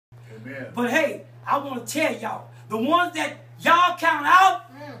Amen. But hey, I want to tell y'all, the ones that y'all count out,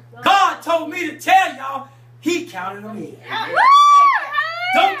 God told me to tell y'all, He counted them in. Amen.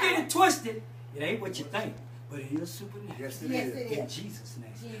 Don't get it twisted. It ain't what you think, but it is supernatural. Yes, it is. In Jesus'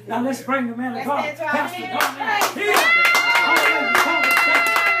 name. Now let's bring the man of God, Let's stand Pastor to our Don. hands. Here.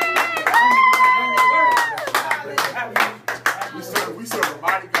 We serve a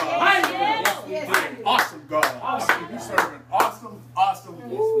mighty God. Yes. An awesome God. We serve an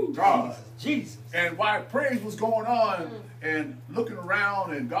awesome God. Jesus. And while praise was going on and looking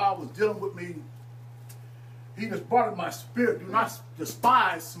around and God was dealing with me, He just brought in my spirit. Do not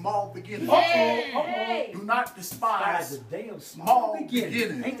despise small beginnings. Do not despise the day of small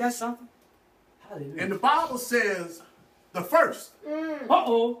beginnings. Ain't that something? Hallelujah. And the Bible says the first.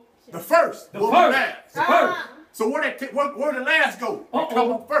 The first will be last. The first. So where the last go? They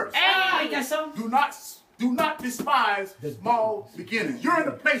come up first. Ain't that something? Do not despise small beginnings. You're in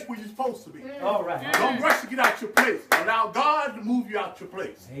the place where you're supposed to be. All right. Don't rush to get out your place. Allow God to move you out your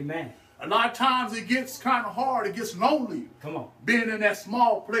place. Amen. A lot of times it gets kind of hard. It gets lonely. Come on. Being in that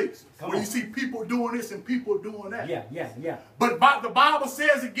small place Come where on. you see people doing this and people doing that. Yeah. But the Bible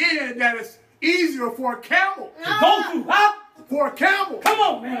says again that it's easier for a camel To go through. Huh? for a camel Come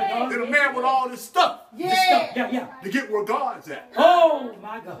on, man of God. than a man with all this stuff This stuff. Yeah. to get where God's at. Oh,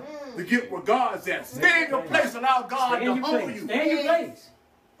 my God. To get where God's at. Stay in your place. Allow God Stay to in your humble place. you. Stay in your place.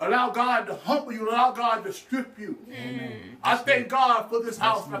 Allow God to humble you. Allow God to strip you. Amen. I thank God for this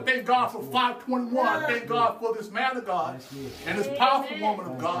house. I thank God for 521. I thank God for this man of God and this powerful woman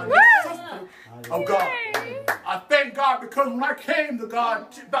of God, this sister of God. I thank God because when I came to God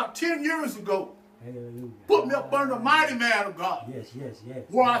about 10 years ago, Hallelujah. put me up under a mighty man of God, Yes.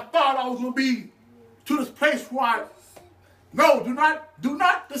 where I thought I was going to be to this place where I, no, do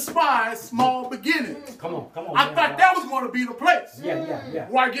not despise small beginnings. Come on. I thought that was going to be the place. Yeah.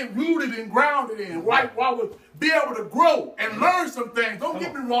 Where I get rooted and grounded in, where I would be able to grow and learn some things. Don't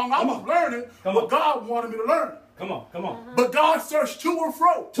get me wrong, I was learning what God wanted me to learn. Come on. But God searched to and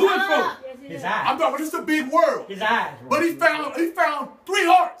fro. To and fro. His eyes. I'm talking, it's a big world. His eyes. But he found 3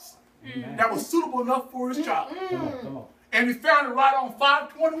 hearts that was suitable enough for his child. Come on. And he found it right on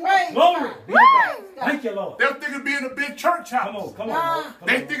 521. Glory. Be to God. Thank you, Lord. They were thinking of being in a big church house. Come on.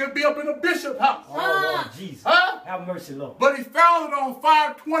 They think it'd be up in a bishop house. Oh, Lord Jesus. Huh? Have mercy, Lord. But he found it on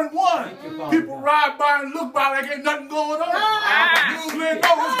 521. Thank you, Father. People ride by and look by like ain't nothing going on. Usually they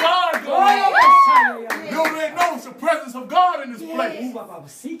know it's God going on. Usually they know it's the presence of God in this place.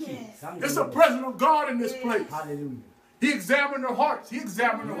 It's the presence of God in this place. Hallelujah. He examined their hearts. He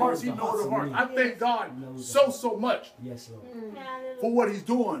examined their hearts. He knows their hearts. I thank God so much Yes, Lord. for what he's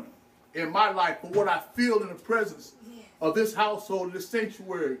doing in my life, for what I feel in the presence of this household, this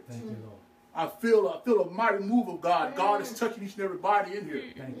sanctuary. Thank you, Lord. I feel a mighty move of God. God is touching each and every body in here.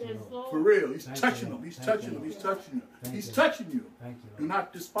 Thank you, Lord. For real. He's Thank touching you, them. He's Lord. touching Thank them. you, He's Lord. touching you. Thank He's you, touching you. Thank you, Do Lord.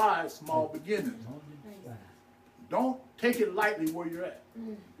 not despise small beginnings. Don't take it lightly where you're at.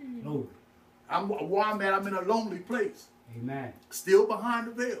 Lord. Where I'm at, I'm in a lonely place. Amen. Still behind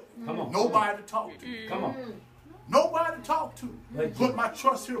the veil. Come on. Nobody to talk to. Come on. Nobody to talk to. Thank Put you. my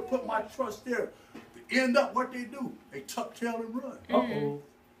trust here, put my trust there. To end up what they do. They tuck tail and run. Uh-oh.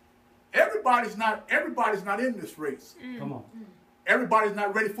 Everybody's not in this race. Come on. Everybody's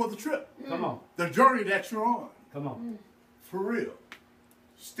not ready for the trip. Come on. The journey that you're on. Come on. For real.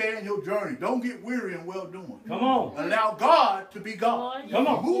 Stay in your journey. Don't get weary in well doing. Come on. Allow God to be God. Come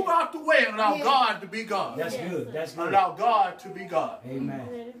on. Move out the way and allow God to be God. That's good. That's good. Allow God to be God.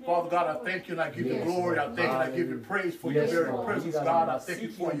 Amen. Father God, I thank you and I give you glory. I thank you and I give you praise for your very presence, God. I thank you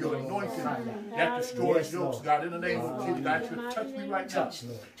for your anointing that destroys yokes, God. In the name of Jesus, God, you touch me right now.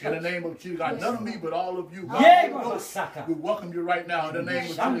 In the name of Jesus, God, none of me but all of you, God. We welcome you right now in the name of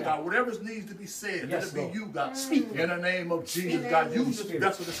Jesus, God. Whatever needs to be said, let it be you, God. Speak in the name of Jesus, God. Use this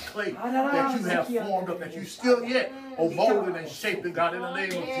vessel, this clay that you have formed up, that you still yet are molding and shaping, God, in the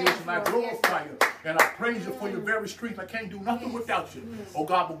name of Jesus. And I glorify you and I praise you for your very strength. I can't do nothing without you. Oh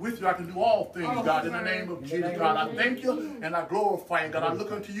God, but with you I can do all things, God, in the name of Jesus, God. I thank you and I glorify you, God. I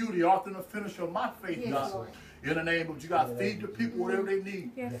look unto you, the author and the finisher of my faith, God. In the name of Jesus, God, feed the people whatever they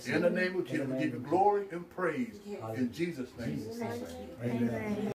need. In the name of Jesus, we give you glory and praise. In Jesus' name. Amen.